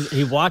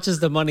he watches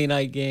the Monday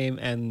night game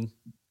and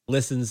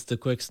listens to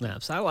Quick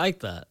Snaps. I like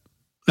that.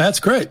 That's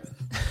great.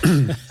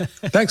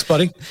 Thanks,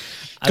 buddy.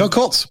 Go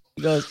Colts.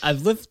 He goes,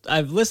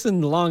 I've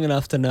listened long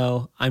enough to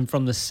know I'm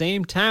from the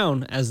same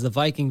town as the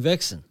Viking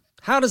Vixen.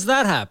 How does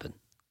that happen?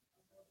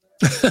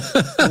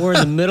 We're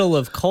in the middle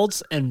of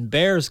Colts and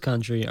Bears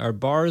country. Our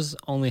bars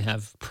only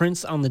have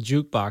prints on the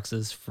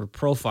jukeboxes for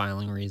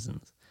profiling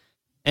reasons.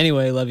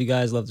 Anyway, love you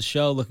guys. Love the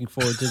show. Looking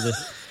forward to the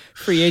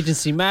free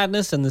agency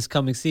madness and this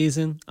coming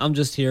season. I'm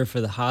just here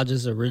for the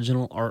Hodges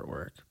original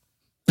artwork.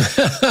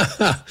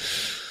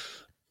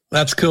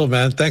 That's cool,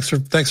 man. Thanks for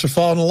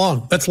following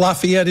along. That's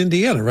Lafayette,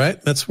 Indiana,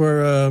 right? That's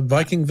where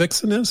Viking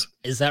Vixen is.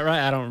 Is that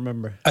right? I don't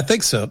remember. I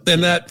think so.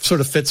 And that sort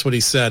of fits what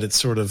he said.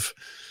 It's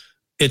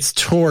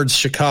towards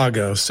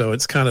Chicago, so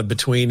it's kind of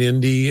between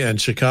Indy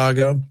and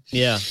Chicago.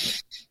 Yeah.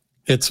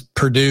 It's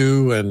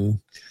Purdue,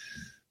 and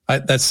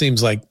that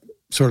seems like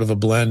sort of a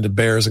blend of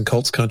Bears and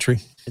Colts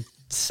country. It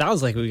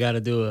sounds like we got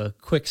to do a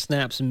Quick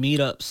Snaps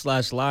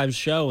meetup / live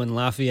show in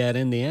Lafayette,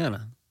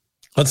 Indiana.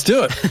 Let's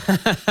do it.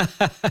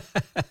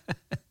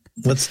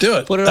 Let's do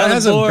it. Put it that on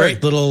has the board. A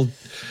great little.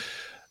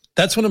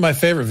 That's one of my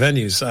favorite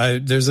venues.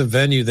 There's a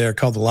venue there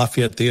called the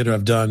Lafayette Theater.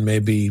 I've done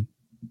maybe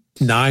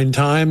 9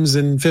 times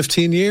in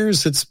 15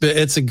 years.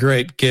 It's a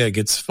great gig.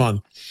 It's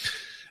fun.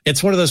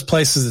 It's one of those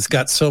places that's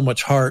got so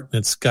much heart.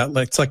 It's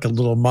like a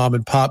little mom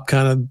and pop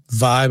kind of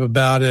vibe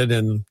about it,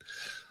 and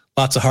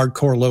lots of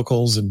hardcore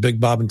locals and big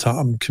Bob and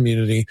Tom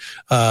community.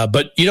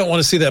 But you don't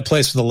want to see that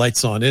place with the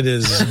lights on. It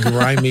is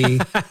grimy.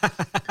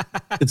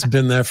 It's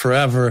been there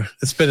forever.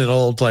 It's been an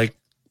old, like,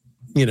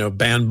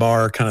 band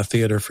bar kind of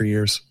theater for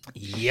years.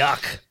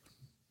 Yuck.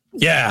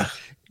 Yeah.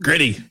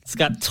 Gritty. It's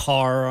got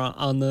tar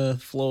on the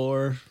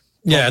floor.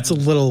 Yeah, it's a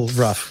little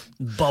rough.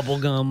 Bubble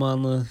gum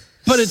on the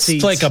But it's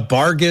seats. like a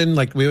bargain.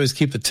 Like, we always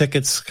keep the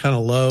tickets kind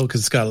of low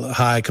because it's got a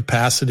high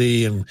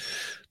capacity and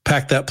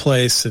pack that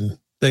place, and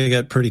they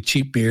got pretty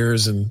cheap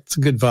beers, and it's a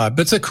good vibe.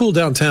 But it's a cool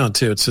downtown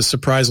too. It's a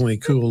surprisingly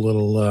cool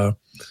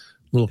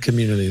little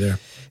community there.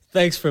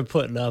 Thanks for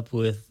putting up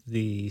with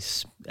the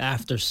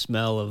after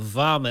smell of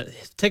vomit.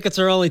 Tickets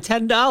are only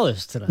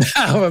 $10 tonight.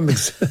 I'm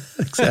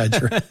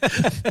exaggerating.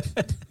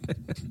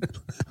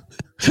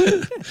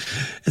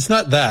 It's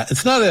not that.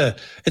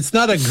 It's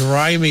not a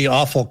grimy,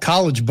 awful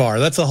college bar.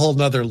 That's a whole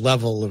nother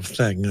level of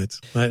thing.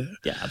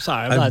 Yeah, I'm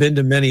sorry. I've been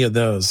to many of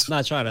those. I'm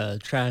not trying to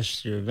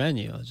trash your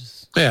venue.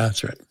 Yeah,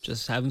 that's right.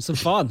 Just having some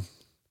fun.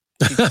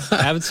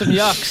 Having some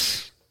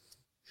yucks.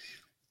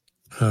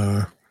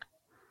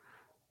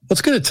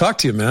 It's good to talk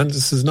to you, man.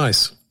 This is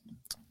nice.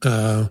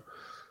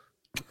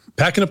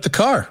 Packing up the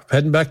car,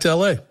 heading back to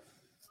LA.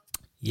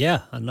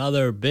 Yeah,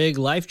 another big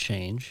life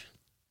change.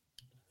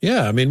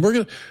 Yeah, I mean,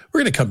 we're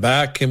gonna come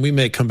back, and we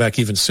may come back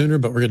even sooner,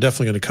 but we're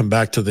definitely going to come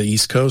back to the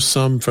East Coast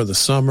some for the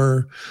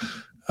summer.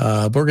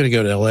 But we're going to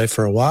go to LA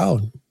for a while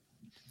and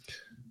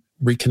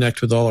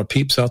reconnect with all our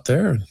peeps out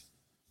there and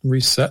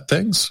reset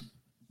things.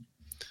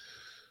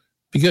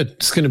 Be good.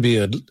 It's going to be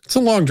it's a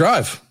long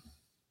drive.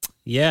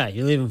 Yeah,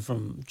 you're leaving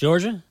from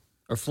Georgia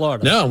or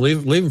Florida? No, I'm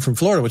leaving from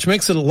Florida, which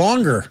makes it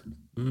longer.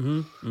 Mm-hmm.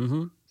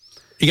 Mm-hmm.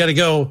 You got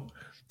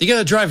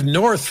to drive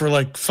north for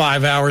like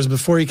 5 hours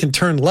before you can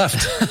turn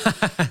left.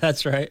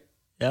 That's right.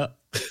 Yep.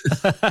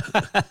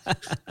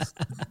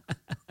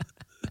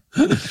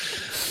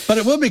 But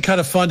it will be kind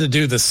of fun to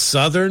do the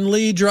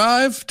southerly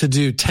drive, to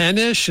do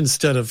 10-ish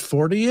instead of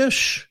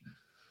 40-ish,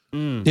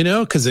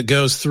 because it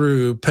goes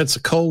through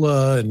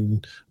Pensacola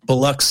and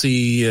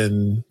Biloxi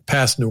and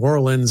past New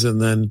Orleans,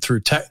 and then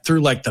through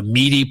like the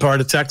meaty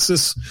part of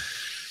Texas.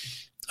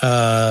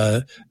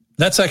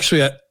 That's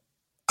actually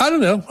I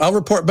don't know. I'll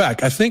report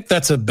back. I think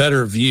that's a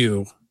better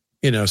view,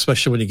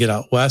 especially when you get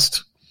out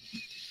west.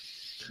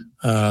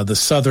 The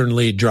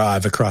southerly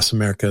drive across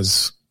America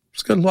it's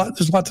got a lot.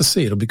 There's a lot to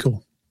see. It'll be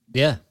cool.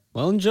 Yeah.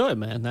 Well, enjoy,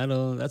 man.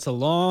 That's a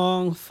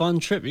long, fun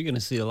trip. You're going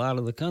to see a lot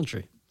of the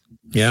country.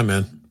 Yeah,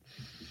 man.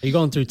 Are you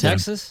going through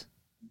Texas?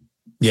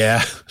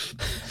 Yeah.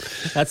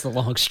 That's the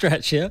long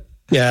stretch, yeah?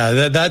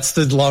 Yeah, that's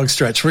the long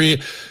stretch where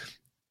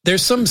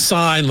there's some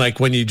sign like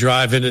when you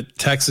drive into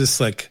Texas,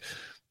 like,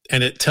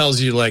 and it tells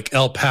you like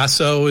El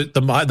Paso,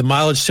 the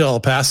mileage to El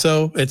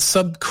Paso, it's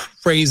some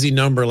crazy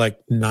number, like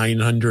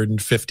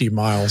 950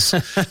 miles,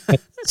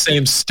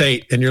 same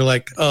state. And you're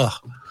like, oh,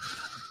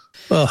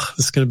 this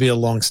is going to be a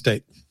long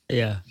state.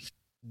 Yeah.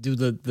 Do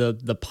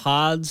the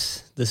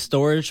pods, the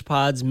storage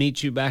pods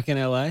meet you back in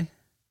LA?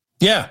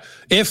 Yeah.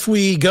 If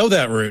we go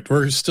that route,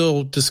 we're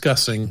still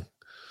discussing.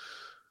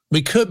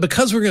 We could,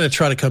 because we're going to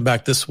try to come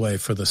back this way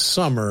for the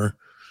summer,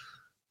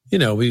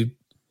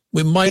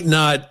 we might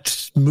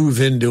not move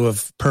into a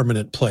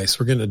permanent place.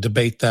 We're going to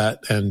debate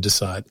that and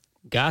decide.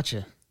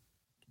 Gotcha.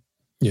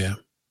 Yeah.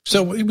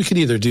 So we could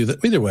either do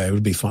that. Either way, it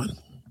would be fun.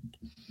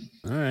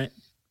 All right.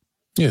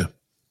 Yeah.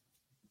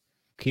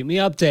 Keep me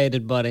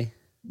updated, buddy.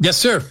 Yes,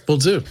 sir. We'll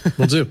do.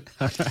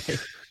 All right.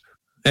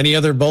 Any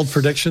other bold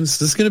predictions?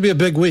 This is going to be a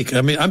big week.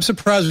 I mean, I'm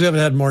surprised we haven't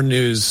had more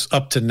news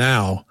up to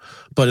now,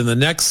 but in the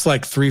next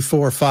like 3,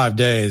 4, 5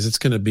 days, it's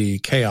going to be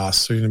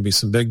chaos. There's going to be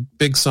some big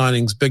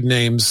signings, big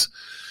names.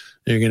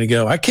 And you're going to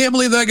go, I can't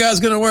believe that guy's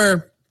going to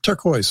wear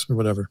turquoise or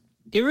whatever.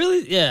 You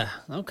really? Yeah.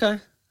 Okay.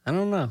 I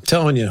don't know. I'm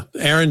telling you,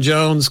 Aaron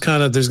Jones,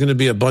 there's going to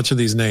be a bunch of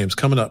these names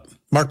coming up.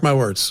 Mark my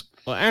words.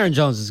 Well, Aaron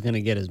Jones is going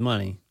to get his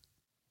money.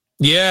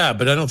 Yeah,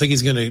 but I don't think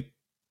he's going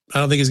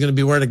to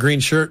be wearing a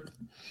green shirt.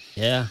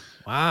 Yeah.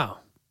 Wow.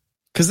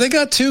 Because they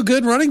got 2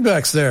 good running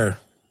backs there.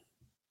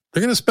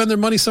 They're going to spend their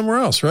money somewhere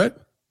else, right?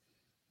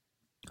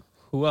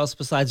 Who else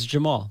besides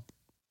Jamal?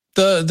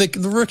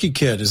 The rookie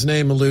kid, his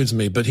name eludes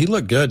me, but he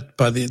looked good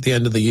by the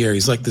end of the year.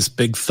 He's like this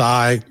big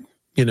thigh,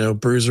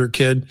 bruiser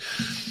kid.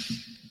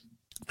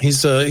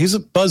 He's a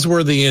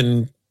buzzworthy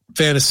in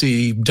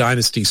fantasy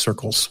dynasty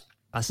circles.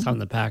 Last time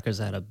the Packers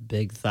had a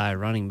big thigh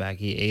running back,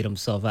 he ate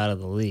himself out of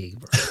the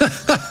league.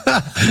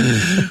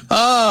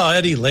 Oh,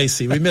 Eddie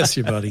Lacy, we miss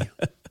you, buddy.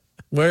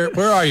 Where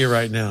are you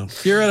right now?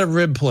 You're at a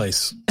rib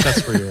place.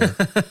 That's where you are.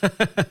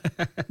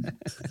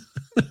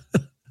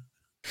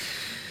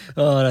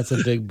 Oh, that's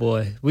a big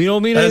boy. We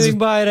don't mean anything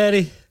by it,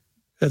 Eddie.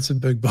 That's a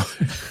big boy.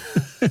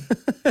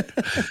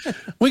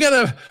 We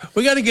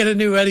gotta get a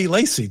new Eddie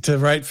Lacy to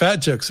write fat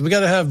jokes. We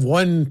gotta have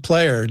one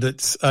player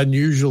that's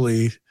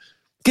unusually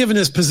given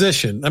his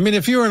position. I mean,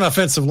 if you were an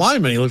offensive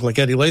lineman, you look like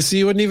Eddie Lacy,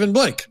 you wouldn't even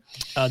blink.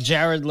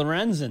 Jared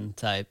Lorenzen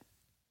type.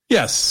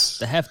 Yes.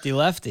 The hefty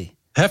lefty.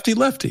 Hefty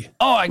lefty.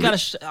 Oh, I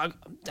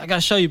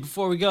gotta show you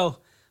before we go.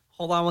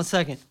 Hold on one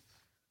second.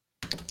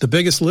 The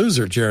Biggest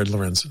Loser, Jared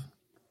Lorenzen.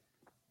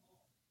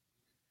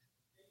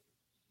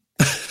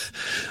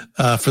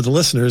 For the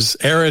listeners,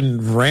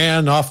 Aaron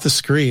ran off the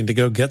screen to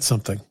go get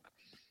something.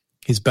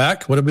 He's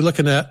back. What are we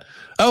looking at?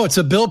 Oh, it's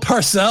a Bill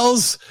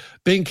Parcells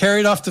being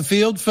carried off the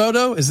field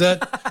photo. Is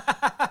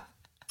that?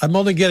 I'm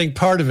only getting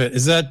part of it.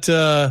 Is that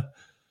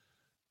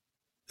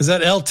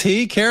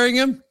LT carrying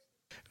him?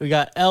 We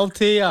got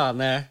LT on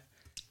there.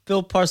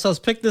 Bill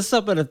Parcells picked this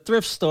up at a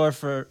thrift store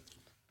for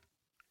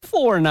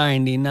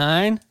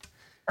 $4.99.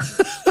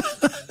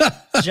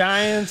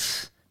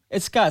 Giants.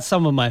 It's got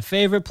some of my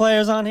favorite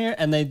players on here,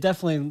 and they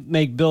definitely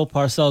make Bill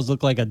Parcells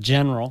look like a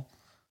general.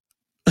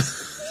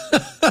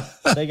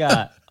 They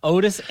got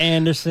Otis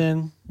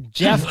Anderson,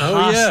 Jeff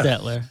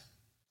Hostetler,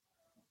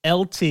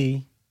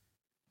 LT,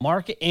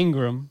 Mark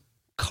Ingram,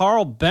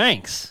 Carl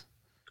Banks.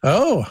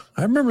 Oh,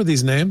 I remember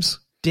these names.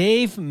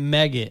 Dave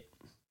Meggett.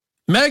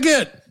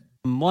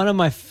 One of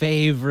my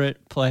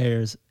favorite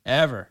players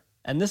ever.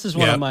 And this is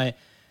one of my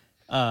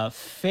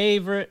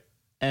favorite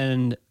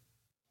and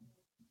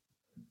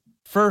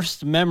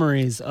first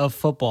memories of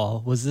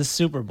football was this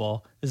Super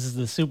Bowl. This is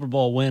the Super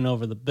Bowl win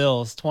over the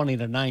Bills,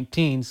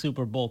 20-19,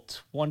 Super Bowl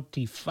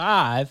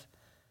 25.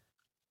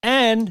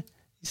 And you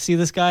see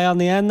this guy on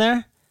the end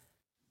there?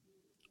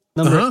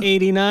 Number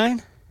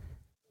 89.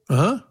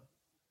 Oh,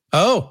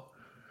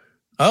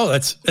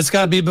 it's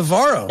got to be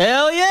Bavaro.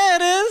 Hell yeah,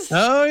 it is.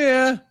 Oh,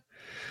 yeah.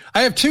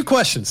 I have two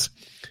questions.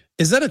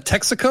 Is that a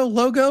Texaco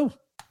logo?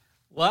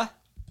 What?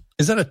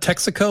 Is that a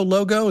Texaco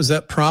logo? Is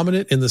that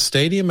prominent in the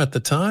stadium at the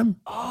time?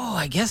 Oh,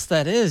 I guess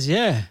that is,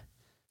 yeah.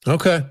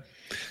 Okay.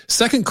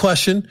 Second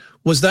question,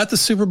 was that the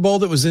Super Bowl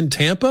that was in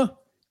Tampa?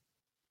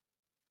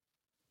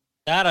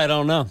 That I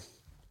don't know.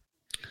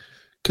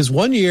 Because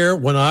one year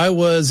when I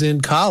was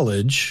in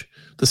college,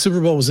 the Super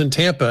Bowl was in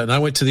Tampa, and I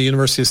went to the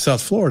University of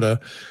South Florida,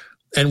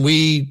 and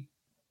we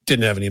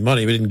didn't have any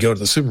money. We didn't go to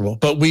the Super Bowl,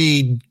 but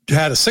we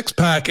had a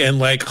six-pack and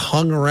like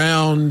hung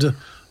around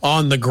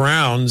on the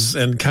grounds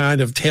and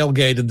kind of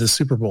tailgated the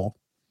Super Bowl.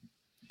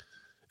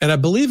 And I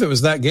believe it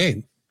was that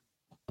game.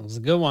 That was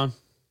a good one.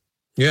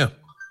 Yeah.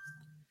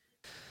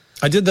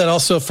 I did that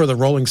also for the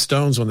Rolling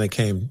Stones when they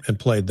came and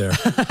played there.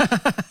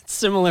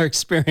 Similar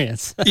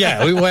experience.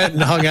 Yeah, we went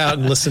and hung out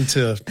and listened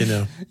to,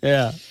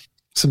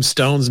 some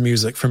Stones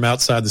music from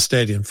outside the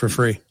stadium for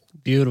free.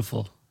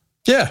 Beautiful.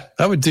 Yeah,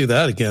 I would do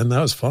that again. That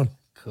was fun.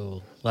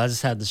 Cool. Well, I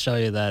just had to show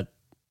you that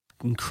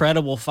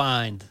incredible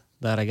find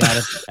that I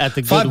got at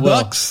the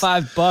Goodwill.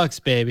 $5.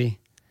 $5, baby.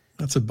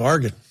 That's a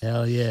bargain.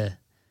 Hell yeah.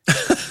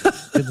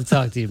 Good to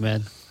talk to you,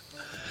 man.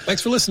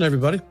 Thanks for listening,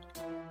 everybody.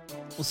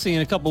 We'll see you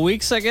in a couple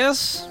weeks, I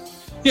guess.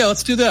 Yeah,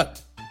 let's do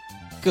that.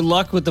 Good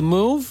luck with the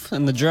move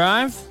and the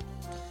drive.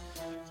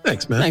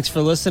 Thanks, man. Thanks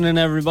for listening,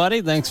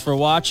 everybody. Thanks for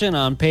watching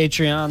on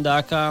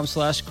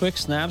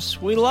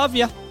patreon.com/quicksnaps. We love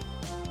you.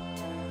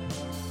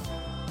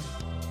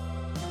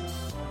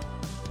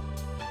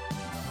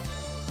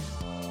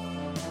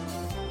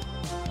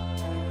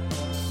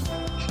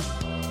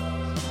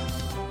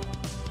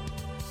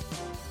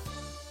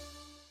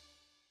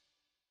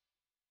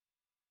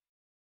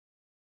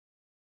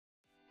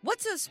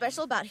 What's so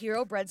special about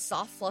Hero Bread's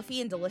soft,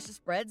 fluffy, and delicious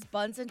breads,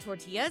 buns, and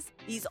tortillas?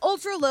 These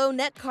ultra-low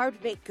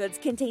net-carb baked goods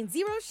contain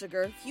zero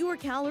sugar, fewer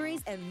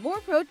calories, and more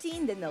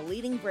protein than the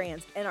leading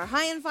brands, and are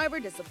high in fiber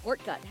to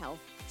support gut health.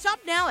 Shop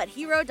now at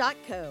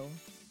Hero.co.